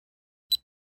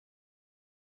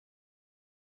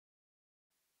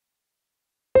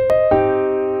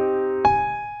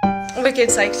wicked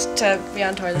psyched to be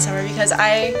on tour this summer because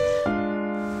I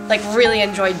like really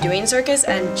enjoyed doing circus,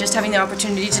 and just having the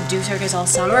opportunity to do circus all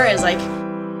summer is like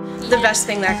the best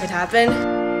thing that could happen.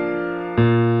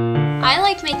 I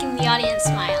like making the audience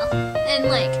smile, and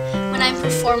like when I'm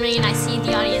performing and I see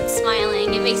the audience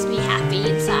smiling, it makes me happy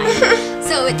inside.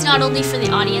 So it's not only for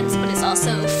the audience, but it's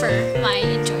also for my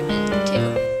enjoyment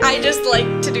too. I just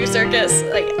like to do circus.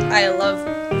 Like I love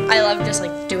just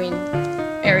like doing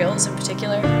aerials in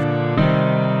particular.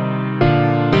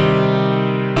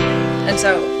 And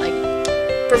so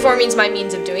like performing's my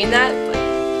means of doing that,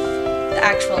 but the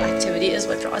actual activity is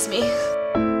what draws me.